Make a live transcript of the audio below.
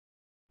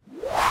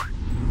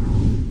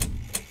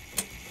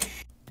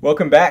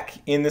Welcome back.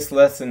 In this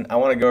lesson, I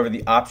want to go over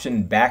the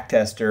option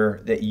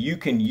backtester that you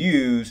can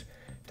use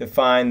to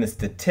find the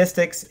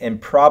statistics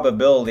and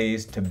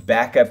probabilities to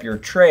back up your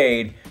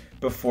trade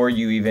before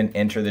you even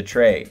enter the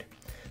trade.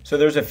 So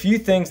there's a few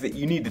things that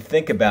you need to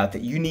think about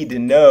that you need to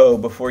know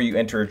before you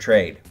enter a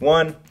trade.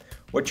 One,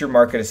 what's your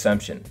market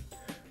assumption?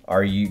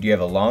 Do you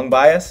have a long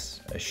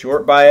bias, a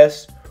short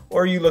bias,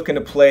 or are you looking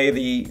to play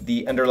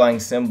the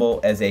underlying symbol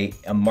as a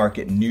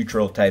market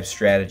neutral type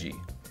strategy?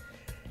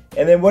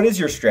 And then what is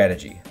your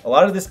strategy? A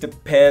lot of this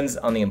depends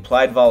on the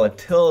implied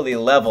volatility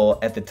level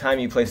at the time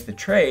you place the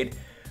trade,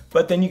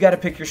 but then you got to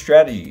pick your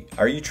strategy.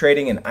 Are you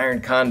trading an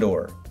iron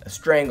condor, a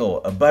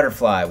strangle, a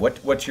butterfly?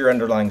 What's your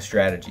underlying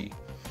strategy?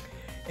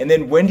 And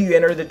then when do you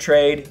enter the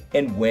trade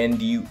and when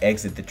do you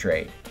exit the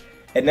trade?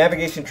 At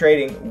Navigation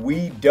Trading,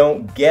 we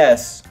don't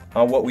guess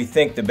on what we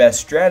think the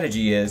best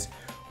strategy is.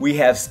 We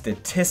have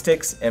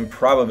statistics and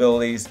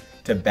probabilities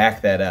to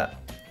back that up.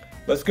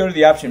 Let's go to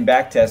the option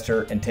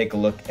backtester and take a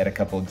look at a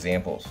couple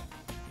examples.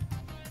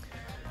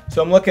 So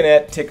I'm looking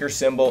at ticker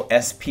symbol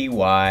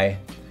SPY.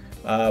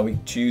 We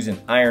choose an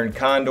iron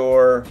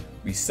condor.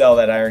 We sell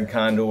that iron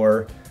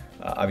condor.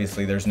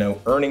 Obviously there's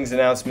no earnings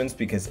announcements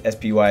because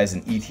SPY is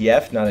an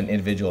ETF, not an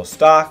individual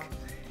stock.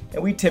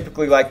 And we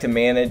typically like to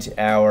manage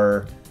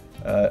our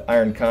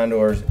iron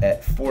condors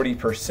at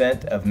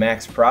 40% of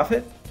max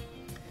profit.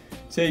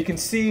 So you can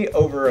see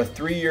over a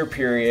 3-year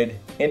period,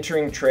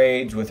 entering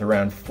trades with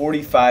around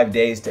 45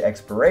 days to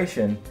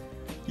expiration,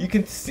 you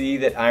can see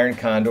that iron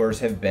condors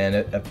have been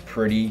a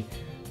pretty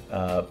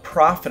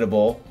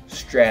profitable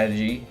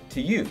strategy to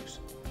use.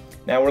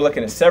 Now we're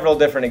looking at several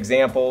different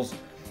examples.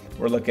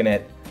 We're looking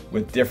at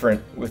with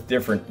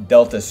different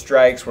delta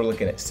strikes. We're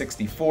looking at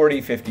 60-40,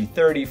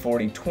 50-30,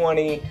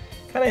 40-20.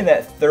 Kind of in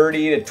that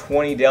 30 to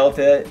 20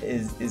 delta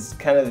is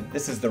kind of,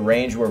 this is the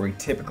range where we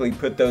typically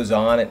put those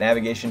on at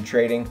Navigation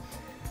Trading.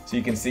 So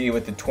you can see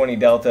with the 20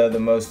 delta, the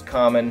most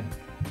common,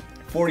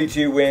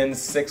 42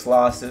 wins, 6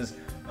 losses,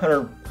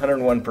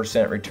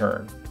 101%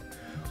 return.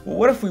 Well,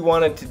 what if we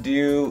wanted to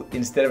do,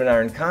 instead of an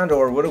iron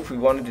condor, what if we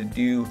wanted to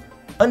do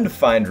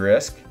undefined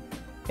risk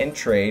and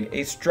trade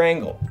a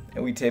strangle?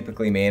 And we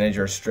typically manage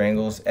our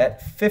strangles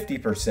at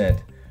 50%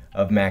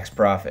 of max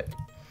profit.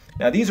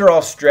 Now these are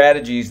all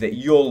strategies that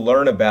you'll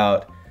learn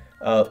about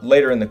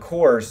later in the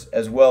course,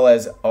 as well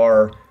as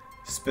our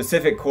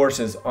specific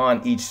courses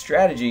on each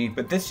strategy,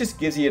 but this just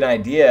gives you an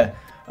idea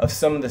of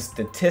some of the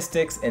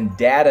statistics and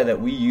data that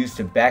we use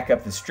to back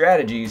up the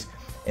strategies.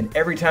 And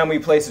every time we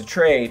place a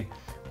trade,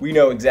 we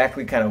know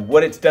exactly kind of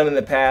what it's done in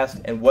the past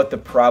and what the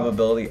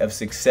probability of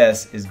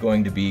success is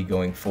going to be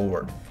going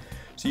forward.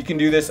 So you can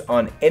do this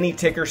on any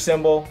ticker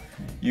symbol.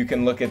 You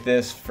can look at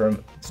this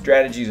from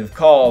strategies of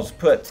calls,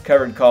 puts,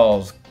 covered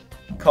calls,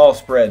 call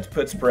spreads,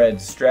 put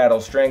spreads,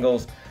 straddle,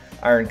 strangles,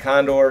 iron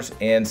condors,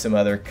 and some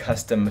other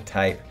custom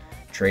type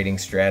trading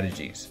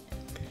strategies.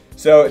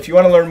 So if you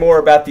want to learn more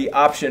about the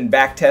option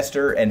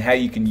backtester and how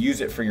you can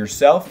use it for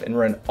yourself and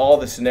run all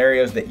the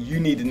scenarios that you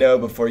need to know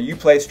before you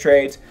place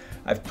trades,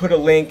 I've put a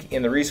link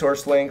in the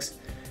resource links.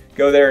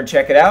 Go there and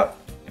check it out.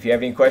 If you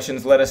have any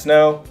questions, let us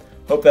know.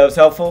 Hope that was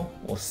helpful.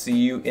 We'll see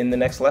you in the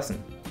next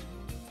lesson.